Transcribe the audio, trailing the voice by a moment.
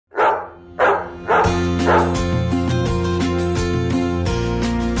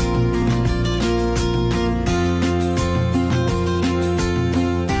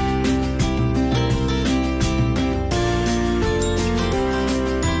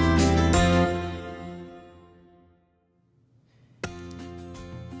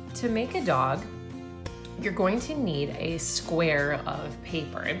to make a dog, you're going to need a square of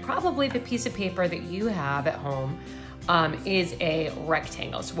paper, and probably the piece of paper that you have at home is a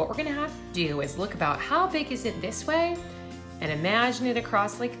rectangle. So what we're gonna have to do is look about how big is it this way and imagine it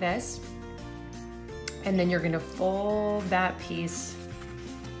across like this. And then you're gonna fold that piece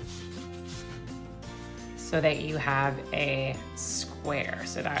so that you have a square.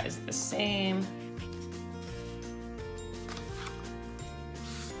 So that is the same.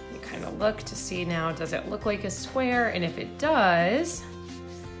 You kind of look to see now, does it look like a square? And if it does,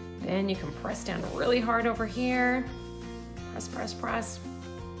 then you can press down really hard over here. Press, press, press.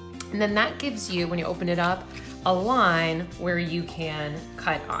 And then that gives you, when you open it up, a line where you can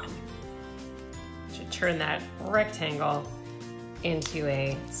cut on. You should turn that rectangle into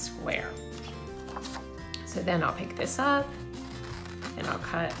a square. So then I'll pick this up and I'll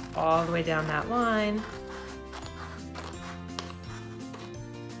cut all the way down that line.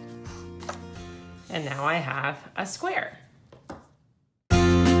 And now I have a square.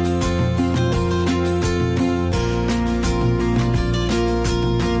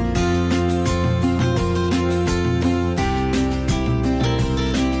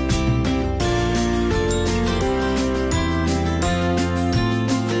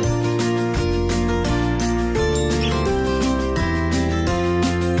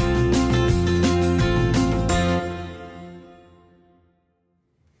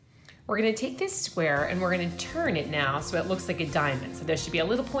 We're gonna take this square and we're gonna turn it now so it looks like a diamond. So there should be a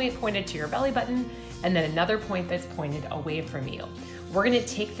little point pointed to your belly button and then another point that's pointed away from you. We're gonna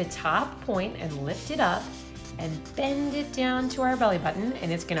take the top point and lift it up and bend it down to our belly button,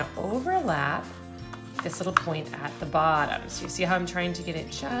 and it's gonna overlap this little point at the bottom. So you see how I'm trying to get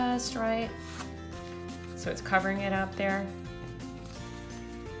it just right? So it's covering it up there.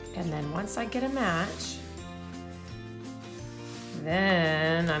 And then once I get a match,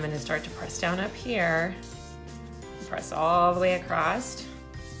 then I'm gonna start to press down up here, press all the way across.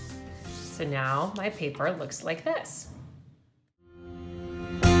 So now my paper looks like this.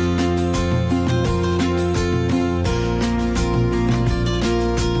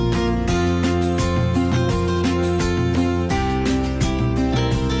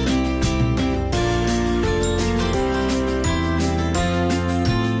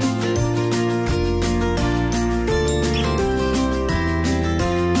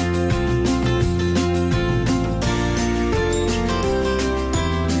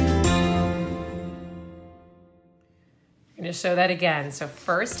 Show that again. So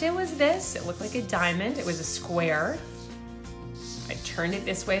first it was this, it looked like a diamond, it was a square. I turned it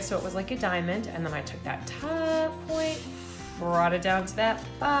this way so it was like a diamond, and then I took that top point, brought it down to that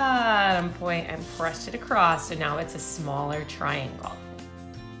bottom point and pressed it across, so now it's a smaller triangle.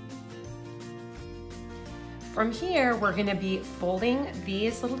 From here, we're gonna be folding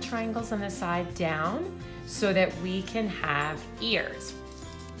these little triangles on the side down so that we can have ears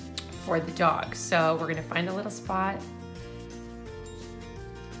for the dog. So we're gonna find a little spot,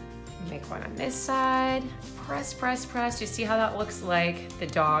 make one on this side, press, press, press. You see how that looks like the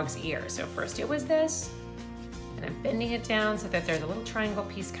dog's ear. So first it was this, and I'm bending it down so that there's a little triangle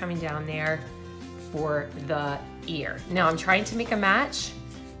piece coming down there for the ear. Now I'm trying to make a match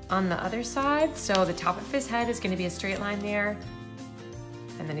on the other side. So the top of his head is gonna be a straight line there,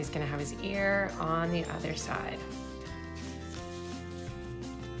 and then he's gonna have his ear on the other side.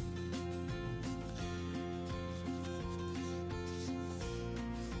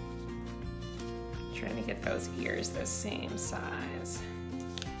 Trying to get those ears the same size.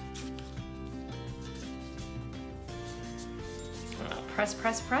 I'll press,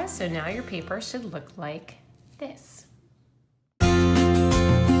 press, press. So now your paper should look like this.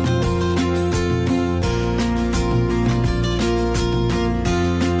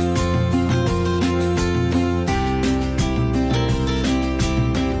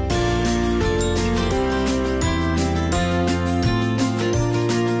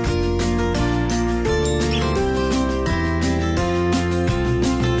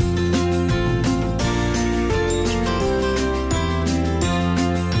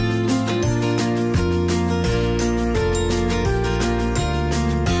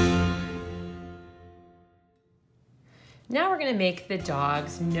 Now we're gonna make the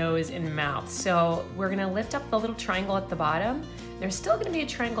dog's nose and mouth. So we're gonna lift up the little triangle at the bottom. There's still gonna be a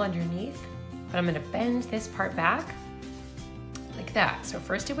triangle underneath, but I'm gonna bend this part back like that. So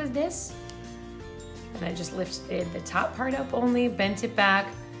first it was this, and I just lifted the top part up only, bent it back,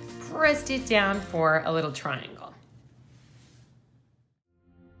 pressed it down for a little triangle.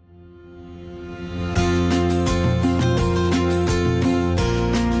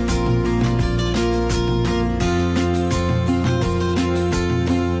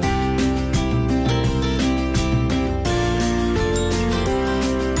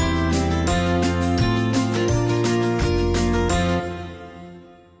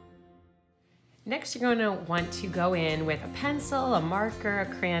 Next, you're gonna want to go in with a pencil, a marker, a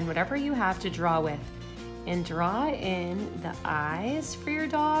crayon, whatever you have to draw with, and draw in the eyes for your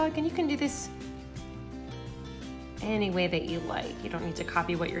dog. And you can do this any way that you like. You don't need to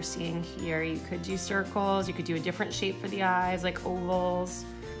copy what you're seeing here. You could do circles, you could do a different shape for the eyes, like ovals.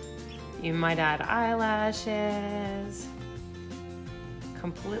 You might add eyelashes.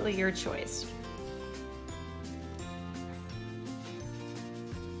 Completely your choice.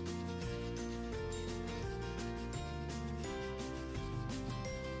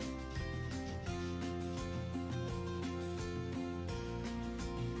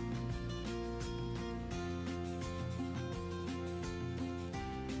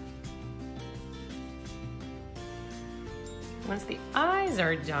 Once the eyes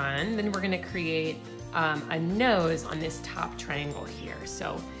are done, then we're gonna create a nose on this top triangle here.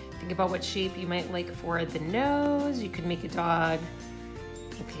 So think about what shape you might like for the nose. You could make a dog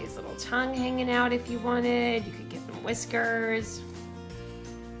with his little tongue hanging out if you wanted. You could give him whiskers.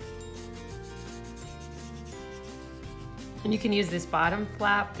 And you can use this bottom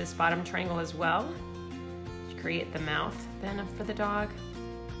flap, this bottom triangle as well to create the mouth then for the dog.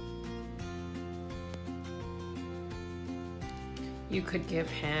 You could give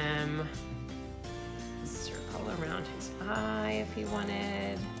him a circle around his eye if he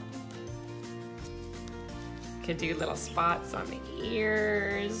wanted. Could do little spots on the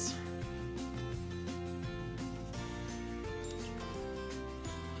ears.